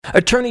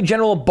Attorney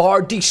General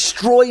Barr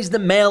destroys the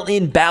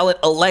mail-in ballot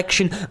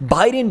election.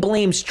 Biden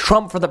blames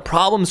Trump for the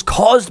problems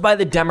caused by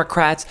the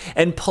Democrats.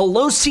 And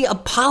Pelosi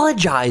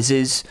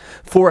apologizes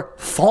for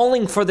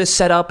falling for the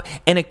setup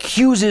and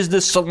accuses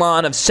the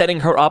salon of setting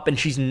her up. And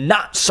she's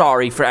not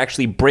sorry for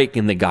actually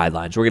breaking the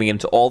guidelines. We're going to get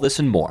into all this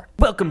and more.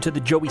 Welcome to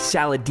the Joey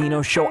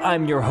Saladino Show.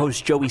 I'm your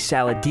host, Joey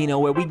Saladino,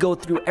 where we go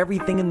through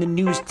everything in the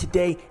news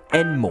today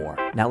and more.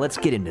 Now let's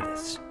get into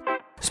this.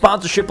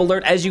 Sponsorship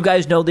alert. As you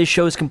guys know, this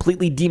show is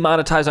completely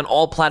demonetized on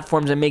all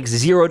platforms and makes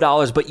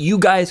 $0, but you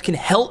guys can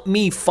help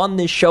me fund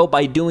this show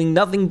by doing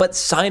nothing but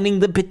signing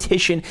the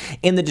petition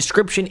in the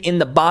description, in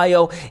the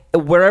bio,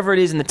 wherever it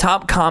is in the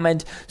top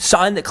comment.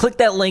 Click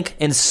that link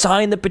and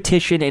sign the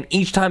petition, and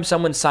each time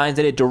someone signs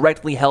it, it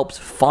directly helps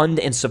fund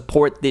and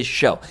support this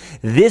show.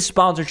 This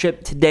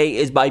sponsorship today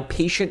is by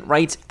Patient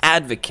Rights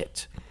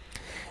Advocate.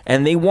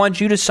 And they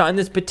want you to sign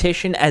this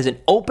petition as an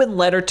open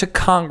letter to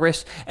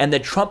Congress and the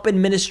Trump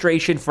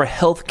administration for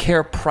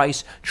healthcare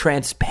price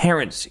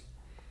transparency.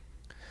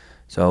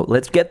 So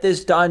let's get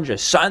this done.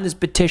 Just sign this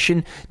petition.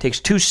 It takes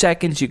 2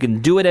 seconds. You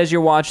can do it as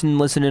you're watching and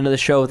listening to the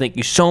show. Thank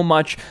you so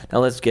much. Now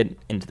let's get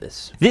into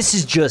this. This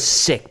is just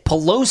sick.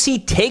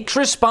 Pelosi takes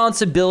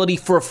responsibility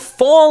for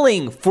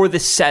falling for the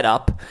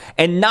setup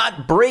and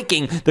not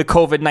breaking the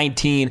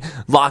COVID-19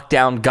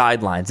 lockdown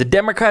guidelines. The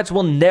Democrats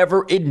will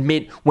never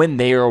admit when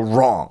they are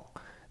wrong.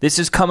 This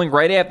is coming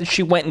right after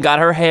she went and got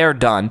her hair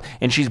done,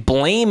 and she's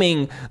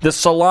blaming the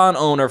salon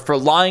owner for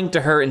lying to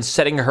her and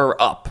setting her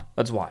up.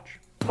 Let's watch.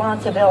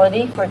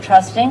 Responsibility for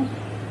trusting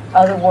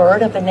the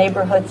word of a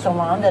neighborhood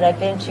salon that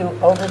I've been to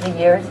over the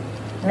years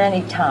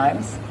many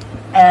times,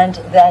 and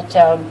that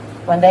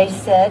when they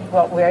said,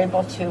 well, we're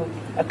able to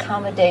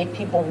accommodate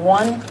people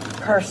one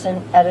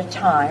person at a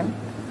time.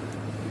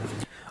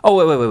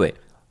 Oh, wait.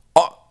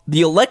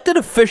 The elected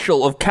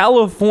official of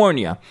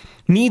California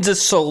needs a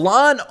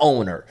salon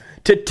owner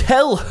to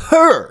tell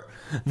her,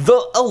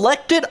 the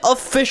elected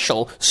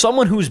official,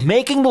 someone who's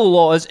making the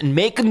laws and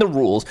making the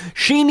rules,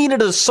 she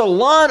needed a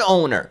salon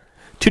owner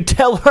to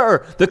tell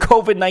her the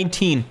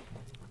COVID-19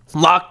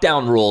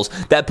 lockdown rules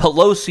that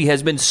Pelosi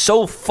has been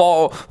so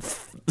far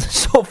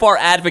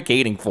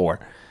advocating for.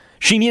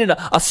 She needed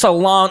a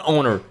salon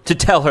owner to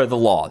tell her the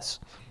laws.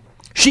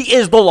 She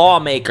is the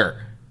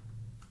lawmaker.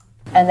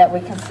 And that we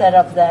can set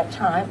up that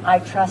time. I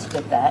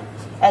trusted that.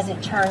 As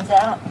it turns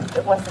out,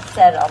 it was a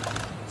setup.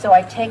 So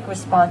I take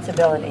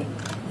responsibility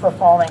for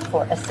falling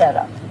for a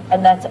setup.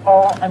 And that's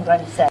all I'm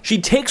going to say.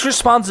 She takes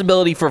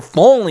responsibility for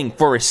falling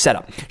for a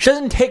setup. She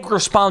doesn't take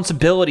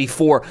responsibility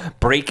for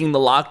breaking the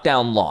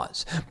lockdown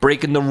laws,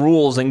 breaking the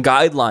rules and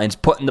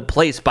guidelines put into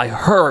place by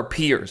her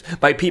peers,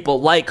 by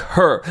people like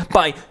her,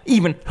 by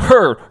even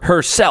her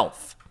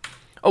herself.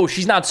 Oh,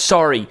 she's not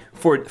sorry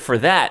for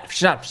that.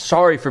 She's not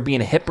sorry for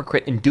being a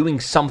hypocrite and doing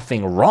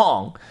something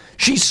wrong.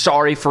 She's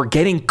sorry for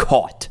getting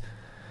caught.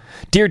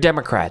 Dear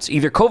Democrats,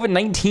 either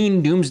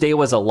COVID-19 doomsday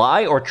was a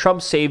lie or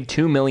Trump saved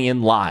 2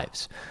 million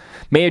lives.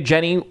 Mayor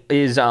Jenny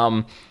is,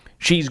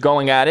 she's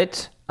going at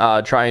it,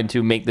 trying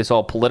to make this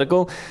all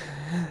political.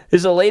 This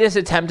is the latest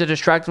attempt to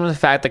distract from the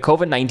fact that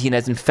COVID-19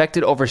 has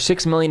infected over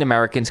 6 million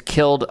Americans,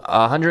 killed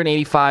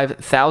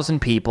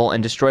 185,000 people,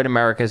 and destroyed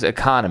America's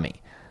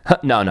economy.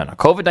 No.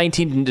 COVID-19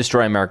 didn't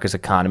destroy America's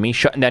economy.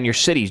 Shutting down your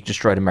cities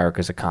destroyed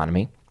America's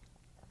economy.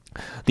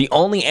 The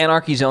only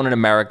anarchy zone in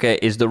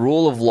America is the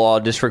rule of law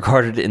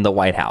disregarded in the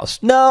White House.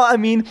 No, I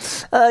mean,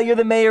 you're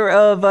the mayor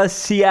of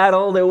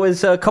Seattle. There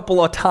was a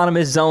couple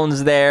autonomous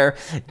zones there.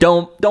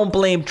 Don't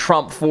blame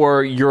Trump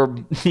for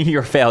your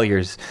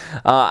failures.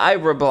 I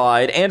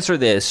replied, answer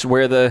this: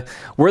 were the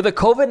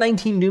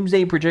COVID-19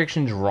 doomsday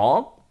predictions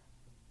wrong?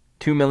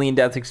 2 million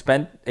deaths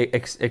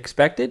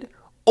expected?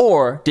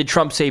 Or did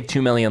Trump save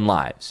 2 million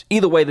lives?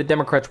 Either way, the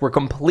Democrats were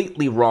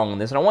completely wrong on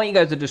this. And I want you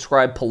guys to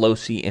describe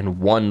Pelosi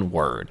in one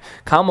word.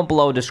 Comment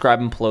below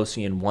describing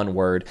Pelosi in one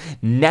word.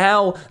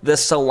 Now the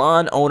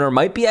salon owner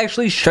might be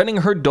actually shutting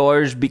her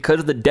doors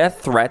because of the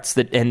death threats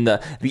and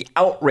the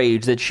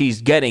outrage that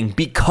she's getting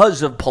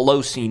because of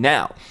Pelosi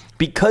now.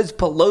 Because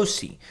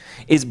Pelosi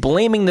is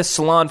blaming the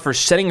salon for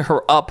setting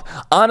her up.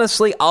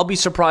 Honestly, I'll be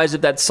surprised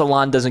if that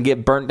salon doesn't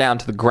get burnt down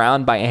to the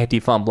ground by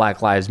Antifa and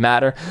Black Lives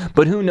Matter.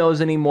 But who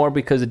knows anymore,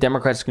 because the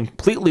Democrats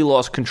completely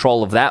lost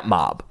control of that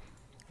mob.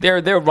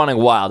 They're running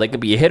wild. They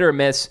could be a hit or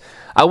miss.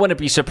 I wouldn't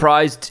be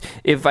surprised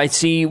if I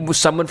see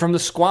someone from the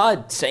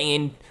squad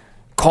saying,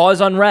 cause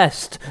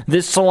unrest.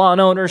 This salon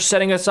owner is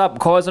setting us up,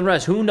 cause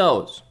unrest. Who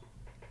knows?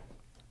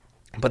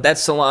 But that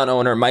salon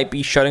owner might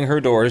be shutting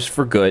her doors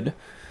for good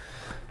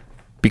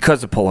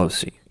because of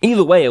Pelosi.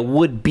 Either way, it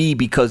would be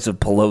because of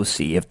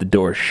Pelosi if the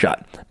door is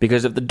shut.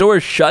 Because if the door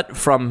is shut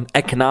from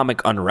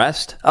economic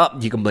unrest,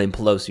 you can blame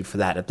Pelosi for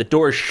that. If the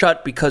door is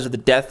shut because of the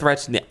death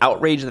threats and the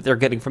outrage that they're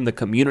getting from the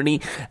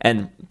community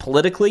and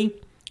politically,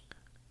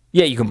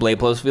 yeah, you can blame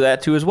Pelosi for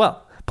that too as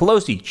well.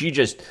 Pelosi,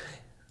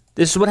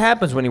 this is what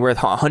happens when you're worth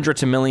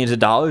hundreds of millions of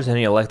dollars and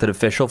you're elected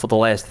official for the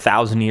last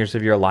 1,000 years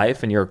of your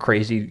life and you're a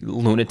crazy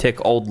lunatic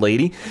old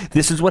lady.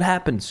 This is what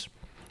happens.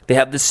 They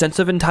have this sense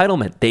of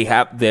entitlement.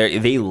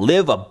 They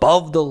live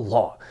above the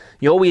law.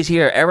 You always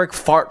hear Eric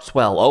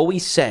Fartswell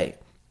always say,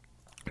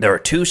 there are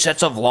two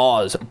sets of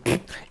laws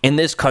in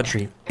this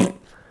country.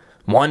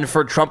 One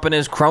for Trump and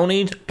his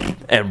cronies,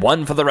 and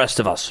one for the rest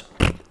of us.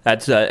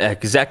 That's an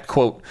exact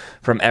quote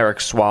from Eric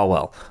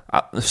Fartswell.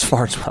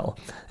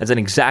 That's an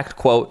exact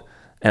quote,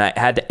 and I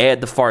had to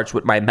add the farts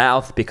with my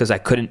mouth because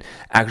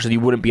you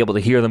wouldn't be able to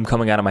hear them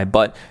coming out of my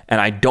butt,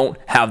 and I don't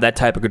have that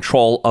type of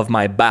control of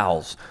my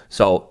bowels.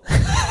 So,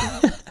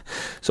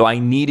 so I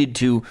needed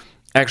to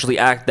actually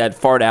act that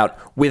fart out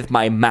with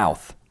my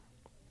mouth.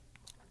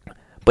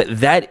 But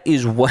that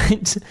is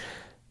what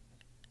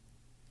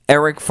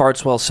Eric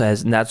Fartswell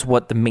says, and that's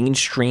what the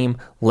mainstream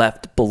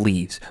left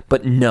believes.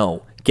 But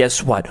no,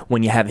 guess what?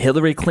 When you have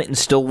Hillary Clinton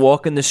still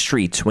walking the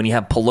streets, when you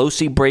have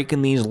Pelosi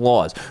breaking these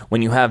laws,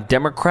 when you have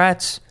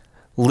Democrats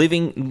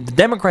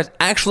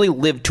actually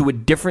live to a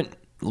different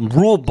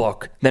rule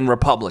book than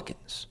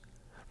Republicans.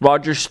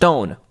 Roger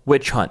Stone,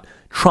 witch hunt.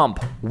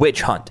 Trump,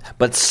 witch hunt.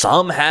 But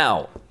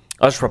somehow,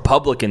 us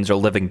Republicans are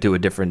living to a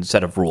different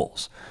set of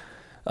rules.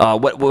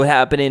 What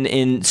happened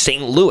in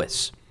St.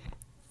 Louis?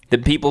 The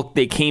people,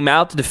 they came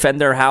out to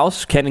defend their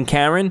house, Ken and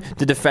Karen,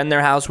 to defend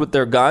their house with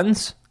their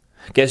guns.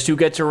 Guess who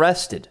gets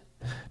arrested?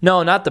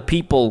 No, not the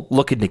people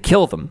looking to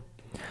kill them.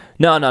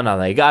 No.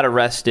 They got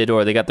arrested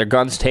or they got their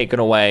guns taken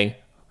away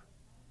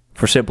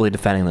for simply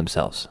defending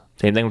themselves.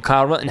 Same thing with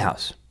Kyle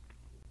Rittenhouse.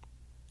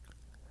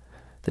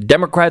 The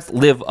Democrats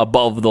live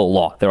above the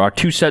law. There are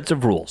two sets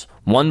of rules.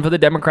 One for the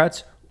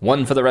Democrats,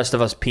 one for the rest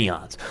of us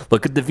peons.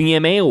 Look at the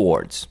VMA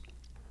awards.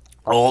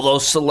 All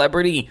those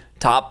celebrity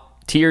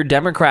top-tier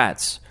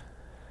Democrats.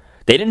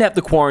 They didn't have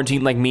to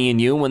quarantine like me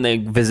and you when they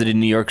visited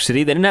New York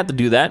City. They didn't have to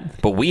do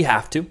that, but we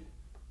have to.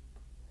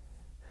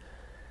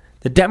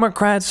 The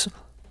Democrats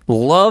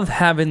love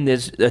having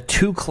a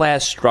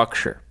two-class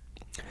structure.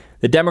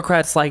 The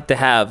Democrats like to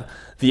have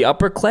the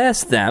upper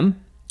class,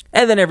 them,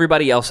 and then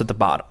everybody else at the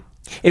bottom.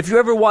 If you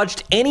ever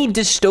watched any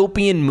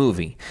dystopian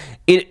movie,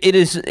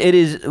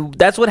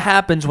 that's what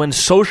happens when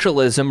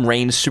socialism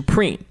reigns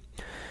supreme.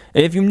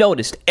 And if you've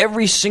noticed,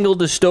 every single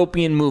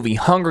dystopian movie,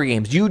 Hunger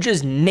Games, you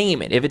just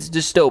name it if it's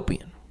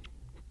dystopian.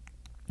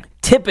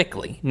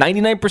 Typically,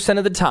 99%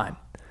 of the time,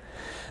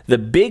 the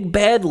big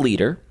bad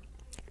leader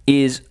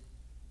is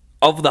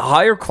of the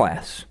higher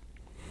class,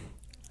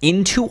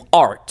 into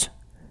art,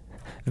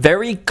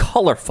 very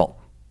colorful.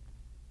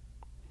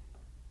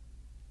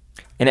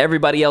 And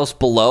everybody else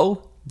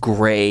below,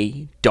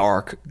 gray,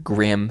 dark,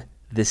 grim,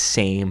 the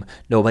same.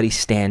 Nobody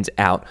stands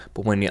out.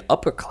 But when you're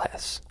upper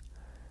class,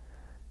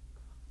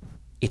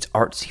 it's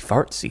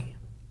artsy-fartsy.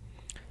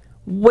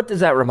 What does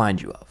that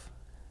remind you of?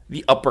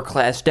 The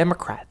upper-class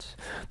Democrats.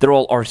 They're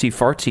all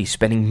artsy-fartsy,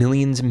 spending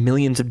millions and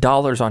millions of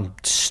dollars on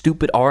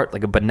stupid art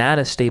like a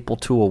banana staple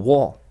to a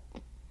wall.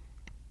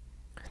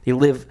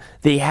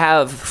 They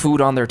have food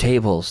on their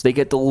tables. They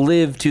get to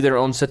live to their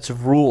own sets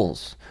of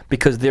rules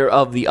because they're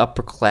of the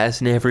upper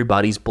class and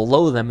everybody's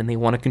below them and they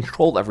want to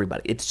control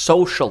everybody. It's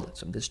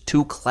socialism, this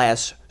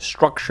two-class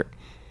structure.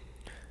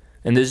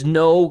 And there's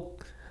no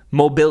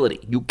mobility.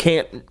 You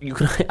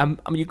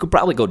could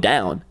probably go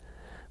down,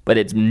 but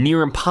it's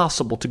near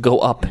impossible to go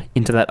up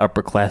into that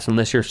upper class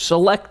unless you're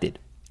selected,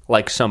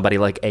 like somebody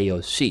like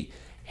AOC,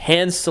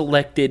 hand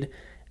selected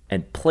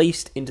and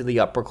placed into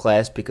the upper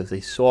class because they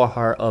saw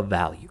her of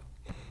value.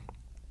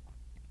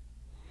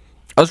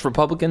 Us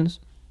Republicans,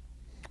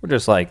 we're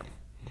just like,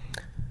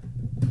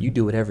 you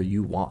do whatever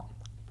you want.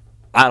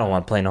 I don't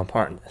want to play no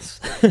part in this.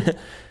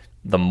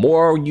 The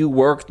more you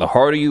work, the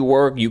harder you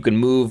work, you can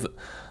move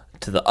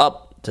to the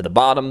up, to the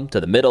bottom, to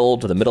the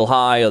middle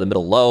high, or the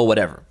middle low,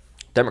 whatever.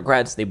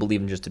 Democrats, they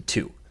believe in just the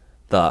two.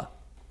 The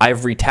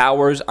ivory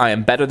towers, I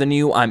am better than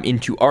you, I'm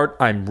into art,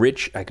 I'm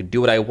rich, I can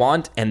do what I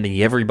want, and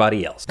the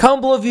everybody else.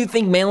 Comment below if you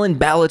think mail-in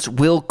ballots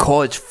will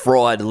cause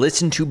fraud.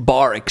 Listen to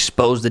Barr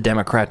expose the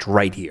Democrats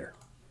right here.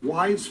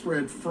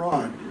 Widespread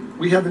fraud.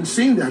 We haven't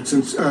seen that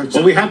since...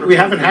 Well, we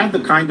haven't had the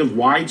kind of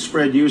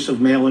widespread use of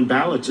mail-in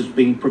ballots as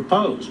being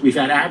proposed. We've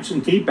had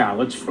absentee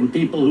ballots from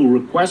people who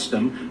request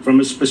them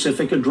from a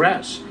specific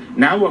address.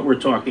 Now what we're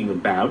talking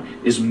about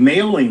is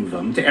mailing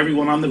them to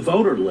everyone on the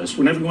voter list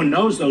when everyone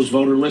knows those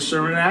voter lists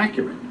are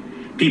inaccurate.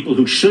 People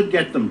who should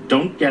get them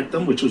don't get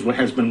them, which is what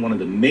has been one of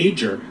the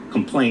major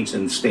complaints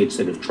in states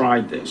that have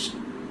tried this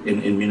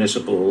in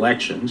municipal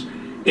elections.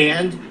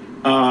 And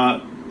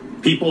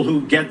people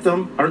who get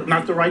them are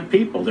not the right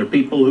people. They're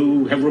people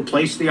who have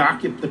replaced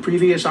the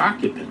previous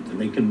occupant, and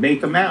they can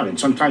make them out. And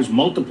sometimes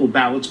multiple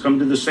ballots come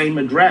to the same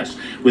address.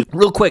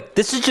 Real quick,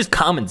 this is just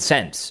common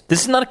sense.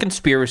 This is not a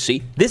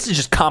conspiracy. This is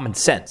just common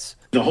sense.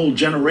 The whole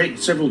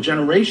several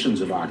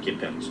generations of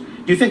occupants.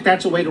 Do you think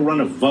that's a way to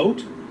run a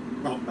vote?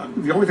 Well,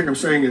 the only thing I'm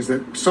saying is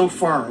that so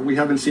far we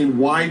haven't seen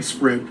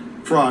widespread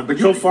fraud. But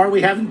so far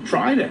we haven't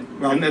tried it.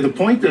 Well, and the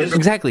point is...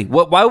 Exactly.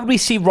 Why would we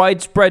see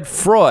widespread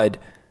fraud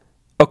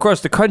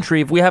across the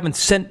country if we haven't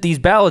sent these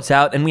ballots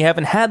out and we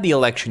haven't had the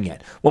election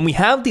yet? When we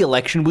have the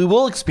election, we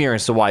will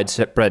experience the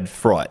widespread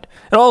fraud.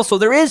 And also,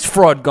 there is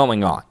fraud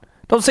going on.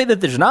 Don't say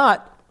that there's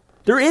not.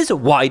 There is a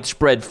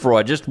widespread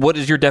fraud. Just what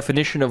is your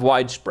definition of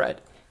widespread?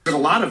 But a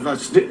lot of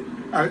us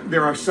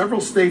There are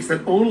several states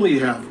that only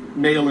have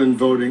mail-in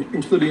voting,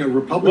 including a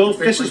Republican Well,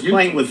 state. this is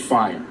playing with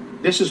fire.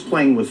 This is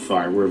playing with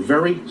fire. We're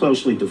very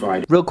closely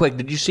divided. Real quick,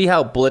 did you see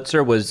how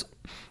Blitzer was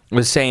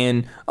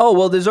saying, oh,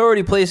 well, there's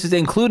already places,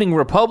 including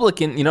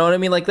Republican, you know what I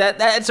mean? Like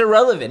that's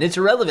irrelevant. It's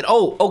irrelevant.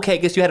 Oh, okay, I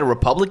guess you had a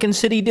Republican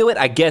city do it?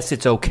 I guess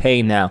it's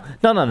okay now.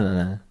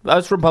 No.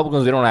 Us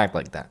Republicans, we don't act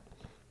like that.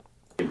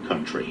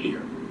 Country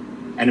here.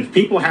 And if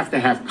people have to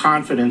have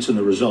confidence in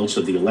the results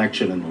of the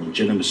election and the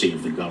legitimacy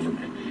of the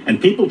government, and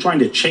people trying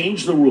to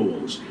change the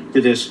rules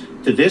to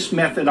this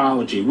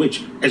methodology,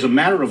 which, as a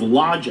matter of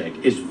logic,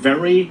 is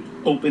very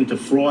open to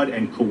fraud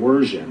and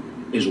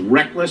coercion, is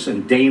reckless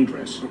and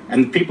dangerous,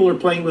 and people are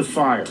playing with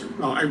fire.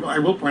 Well, I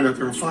will point out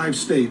there are 5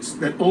 states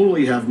that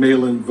only have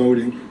mail-in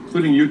voting,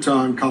 including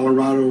Utah and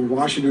Colorado,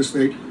 Washington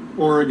State,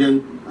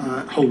 Oregon,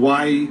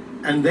 Hawaii,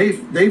 and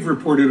they've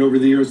reported over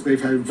the years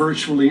they've had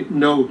virtually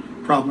no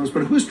problems.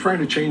 But who's trying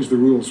to change the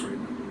rules right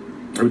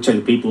now? I would say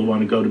the people who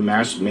want to go to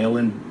mass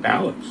mail-in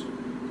ballots.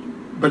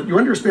 But you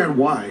understand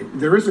why.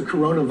 There is a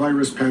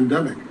coronavirus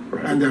pandemic,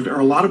 right, and there are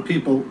a lot of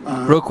people...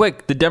 Real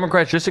quick, the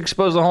Democrats just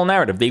exposed the whole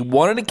narrative. They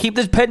wanted to keep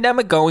this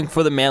pandemic going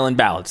for the mail-in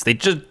ballots. They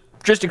just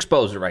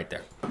exposed it right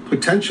there.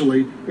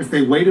 Potentially, if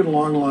they waited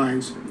long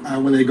lines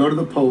when they go to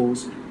the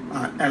polls,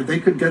 they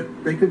could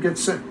get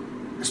sick,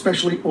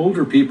 especially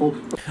older people.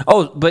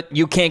 Oh, but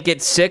you can't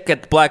get sick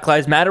at the Black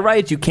Lives Matter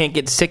riots. You can't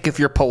get sick if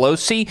you're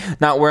Pelosi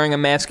not wearing a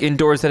mask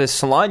indoors at a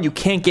salon. You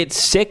can't get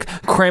sick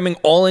cramming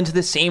all into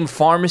the same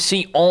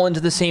pharmacy, all into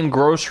the same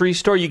grocery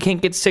store. You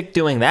can't get sick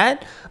doing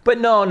that. But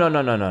no.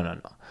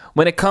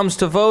 When it comes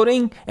to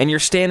voting and you're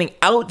standing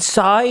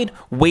outside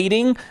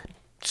waiting,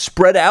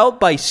 spread out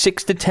by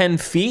 6 to 10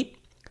 feet,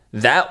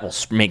 that will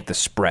make the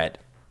spread.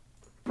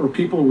 Or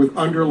people with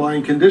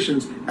underlying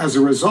conditions. As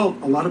a result,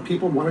 a lot of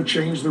people want to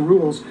change the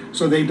rules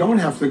so they don't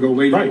have to go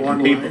waiting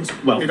long lines.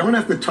 Well, they don't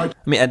have to touch.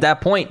 I mean, at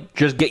that point,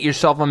 just get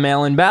yourself a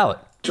mail-in ballot.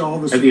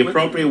 And the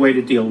appropriate way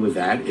to deal with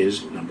that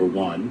is, number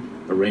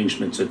one,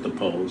 arrangements at the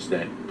polls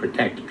that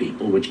protect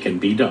people, which can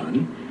be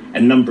done.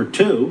 And number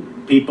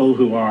two, people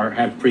who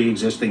have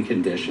pre-existing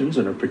conditions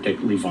and are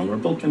particularly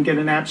vulnerable can get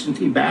an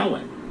absentee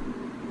ballot.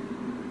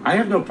 I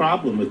have no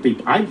problem with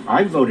people.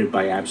 I voted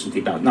by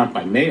absentee ballot, not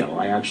by mail.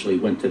 I actually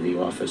went to the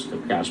office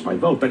to cast my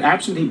vote. But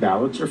absentee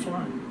ballots are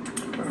fine.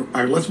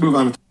 All right, let's move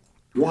on.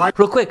 Why?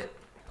 Real quick.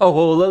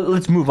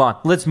 Let's move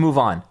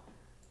on.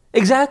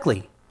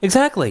 Exactly.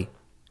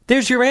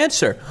 There's your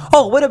answer.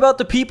 Oh, what about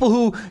the people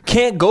who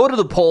can't go to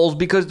the polls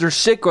because they're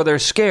sick or they're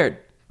scared?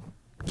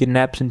 Get an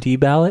absentee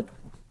ballot?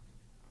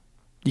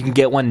 You can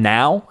get one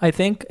now, I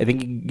think. I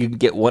think you can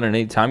get one at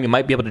any time. You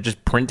might be able to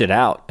just print it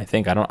out, I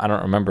think. I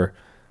don't remember.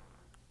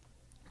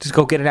 Just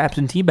go get an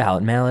absentee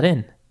ballot, mail it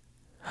in.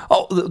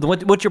 Oh,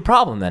 what's your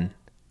problem then?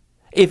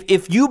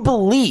 If you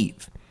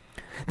believe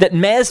that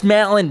mass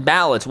mail-in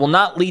ballots will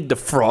not lead to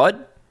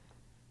fraud,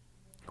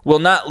 will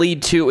not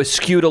lead to a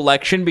skewed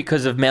election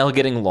because of mail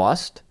getting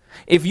lost,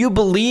 if you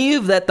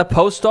believe that the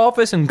post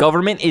office and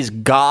government is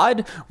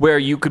God, where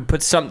you could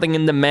put something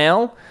in the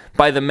mail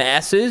by the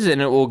masses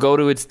and it will go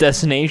to its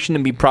destination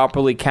and be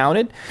properly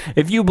counted,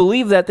 if you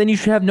believe that, then you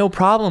should have no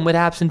problem with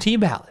absentee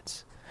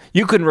ballots.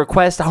 You can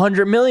request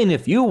 100 million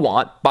if you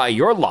want, by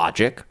your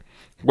logic.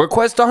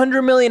 Request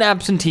 100 million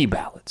absentee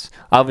ballots.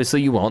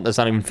 Obviously, you won't. That's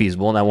not even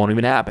feasible, and that won't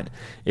even happen.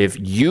 If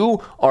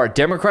you are a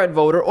Democrat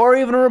voter or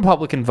even a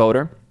Republican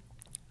voter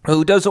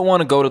who doesn't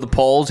want to go to the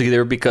polls,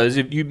 either because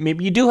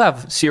maybe you do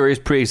have serious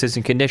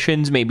pre-existing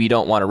conditions, maybe you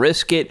don't want to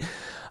risk it,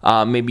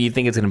 maybe you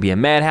think it's going to be a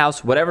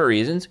madhouse, whatever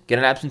reasons, get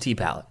an absentee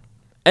ballot.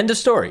 End of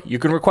story. You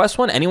can request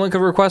one. Anyone can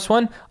request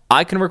one.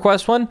 I can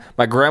request one.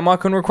 My grandma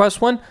can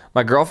request one.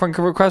 My girlfriend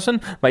can request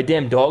one. My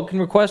damn dog can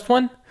request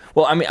one.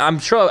 Well, I mean, I'm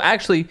sure,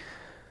 actually,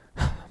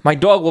 my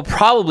dog will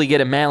probably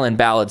get a mail-in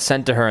ballot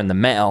sent to her in the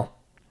mail.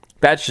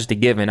 That's just a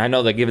given. I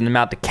know they're giving them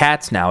out to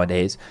cats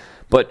nowadays,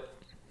 but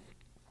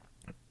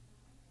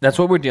that's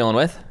what we're dealing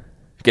with.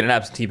 Get an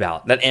absentee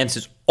ballot. That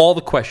answers all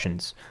the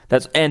questions.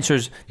 That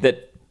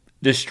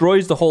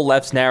destroys the whole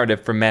left's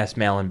narrative for mass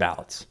mail-in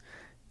ballots.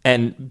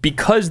 And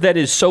because that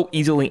is so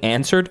easily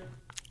answered,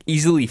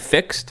 easily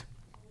fixed,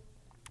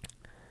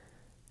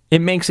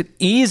 it makes it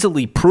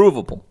easily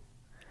provable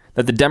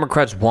that the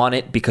Democrats want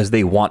it because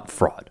they want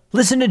fraud.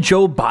 Listen to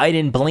Joe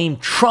Biden blame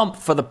Trump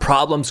for the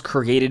problems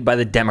created by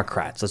the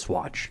Democrats. Let's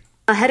watch.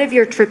 Ahead of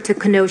your trip to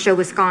Kenosha,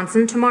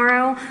 Wisconsin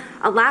tomorrow,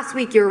 last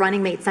week your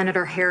running mate,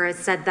 Senator Harris,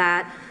 said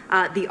that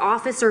the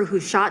officer who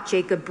shot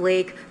Jacob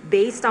Blake,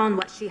 based on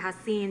what she has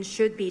seen,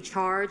 should be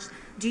charged.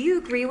 Do you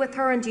agree with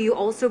her, and do you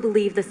also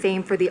believe the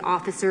same for the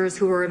officers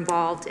who were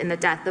involved in the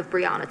death of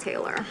Breonna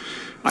Taylor?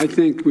 I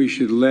think we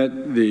should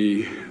let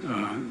the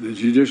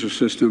judicial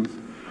system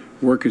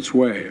work its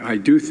way. I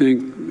do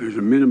think there's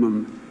a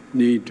minimum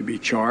need to be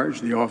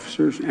charged, the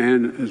officers,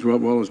 and as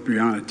well as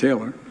Breonna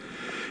Taylor.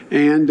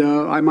 And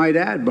I might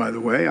add, by the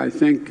way, I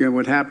think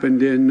what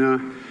happened in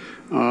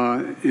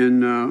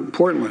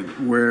Portland,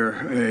 where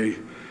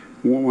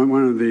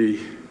one of the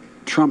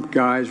Trump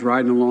guys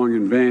riding along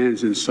in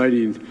vans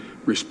inciting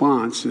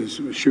response is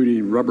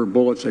shooting rubber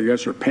bullets, I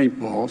guess, or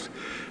paintballs.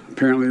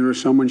 apparently there was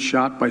someone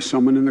shot by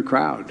someone in the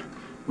crowd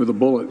with a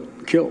bullet,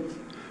 killed.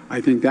 I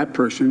think that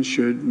person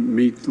should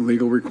meet the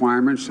legal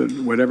requirements that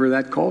whatever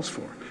that calls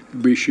for.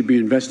 We should be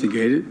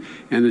investigated,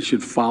 and it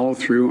should follow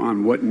through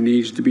on what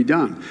needs to be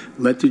done.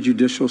 Let the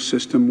judicial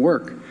system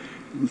work.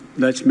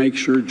 Let's make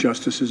sure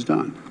justice is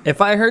done.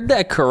 If I heard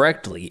that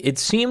correctly, it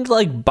seemed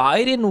like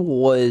Biden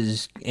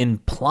was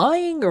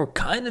implying or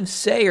kind of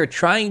say or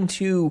trying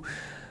to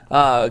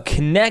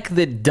connect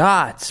the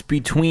dots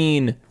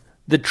between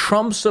the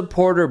Trump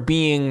supporter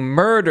being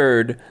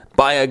murdered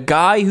by a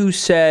guy who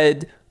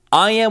said,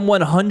 "I am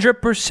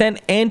 100%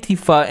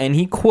 Antifa," and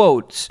he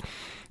quotes,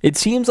 it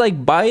seems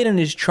like Biden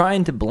is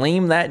trying to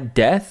blame that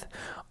death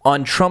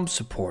on Trump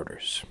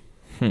supporters.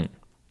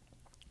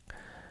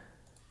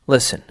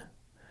 Listen,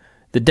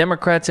 the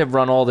Democrats have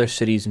run all their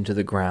cities into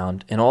the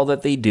ground, and all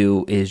that they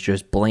do is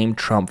just blame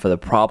Trump for the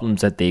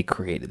problems that they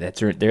created.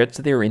 That's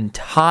their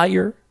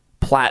entire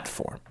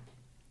platform.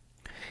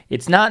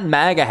 It's not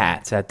MAGA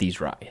hats at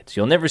these riots.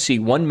 You'll never see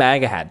one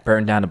MAGA hat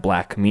burn down a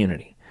black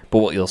community. But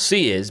what you'll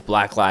see is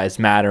Black Lives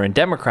Matter and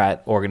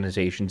Democrat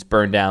organizations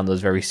burn down those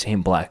very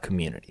same black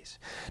communities.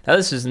 Now,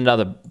 this is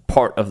another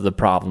part of the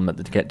problem that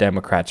the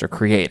Democrats are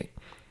creating.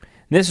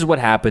 And this is what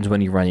happens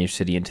when you run your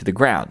city into the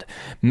ground.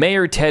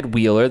 Mayor Ted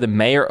Wheeler, the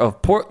mayor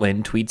of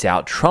Portland, tweets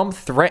out, "Trump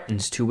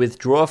threatens to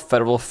withdraw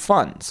federal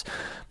funds,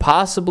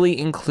 possibly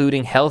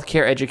including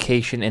healthcare,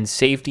 education, and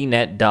safety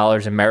net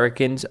dollars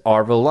Americans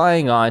are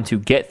relying on to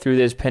get through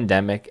this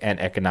pandemic and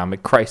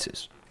economic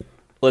crisis."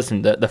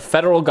 Listen, the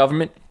federal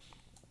government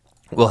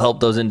will help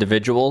those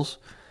individuals.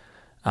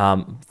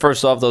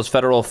 First off, those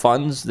federal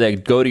funds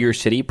that go to your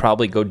city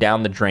probably go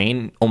down the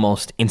drain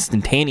almost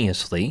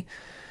instantaneously.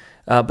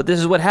 But this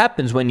is what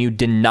happens when you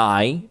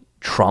deny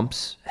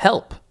Trump's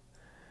help.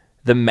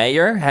 The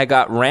mayor had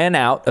got ran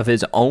out of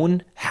his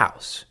own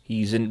house.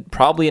 He's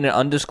probably in an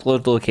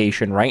undisclosed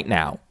location right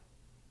now.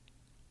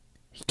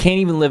 He can't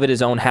even live at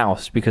his own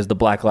house because of the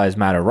Black Lives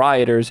Matter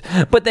rioters.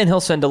 But then he'll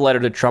send a letter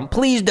to Trump.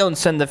 "Please don't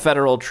send the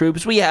federal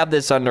troops. We have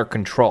this under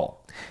control."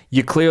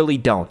 You clearly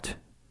don't.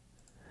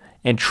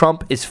 And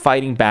Trump is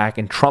fighting back,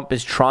 and Trump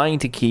is trying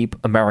to keep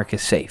America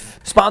safe.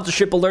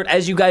 Sponsorship alert.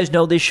 As you guys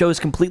know, this show is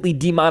completely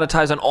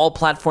demonetized on all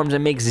platforms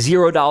and makes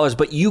 $0,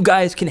 but you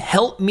guys can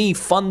help me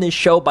fund this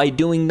show by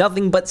doing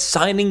nothing but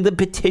signing the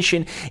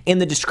petition in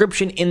the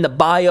description, in the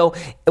bio,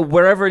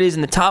 wherever it is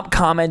in the top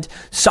comment.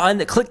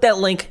 Click that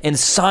link and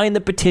sign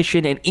the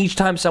petition, and each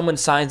time someone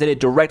signs it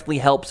directly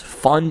helps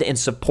fund and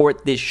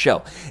support this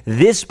show.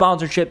 This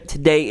sponsorship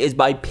today is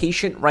by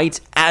Patient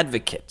Rights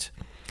Advocate.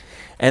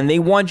 And they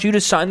want you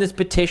to sign this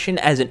petition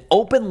as an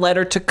open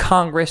letter to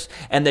Congress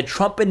and the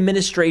Trump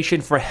administration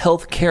for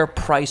healthcare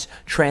price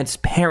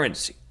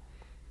transparency.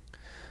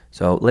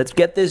 So let's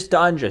get this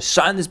done. Just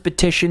sign this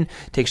petition.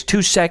 It takes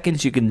 2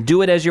 seconds. You can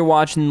do it as you're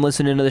watching and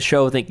listening to the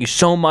show. Thank you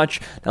so much.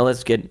 Now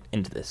let's get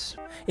into this.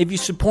 If you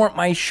support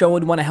my show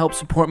and want to help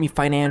support me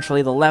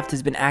financially, the left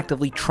has been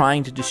actively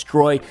trying to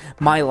destroy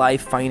my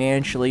life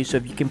financially. So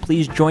if you can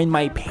please join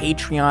my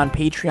Patreon,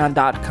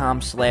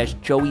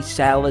 patreon.com/Joey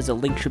Salas. A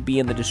link should be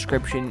in the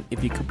description.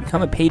 If you could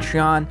become a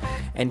Patreon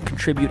and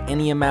contribute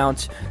any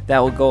amount, that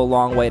will go a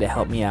long way to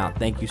help me out.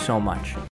 Thank you so much.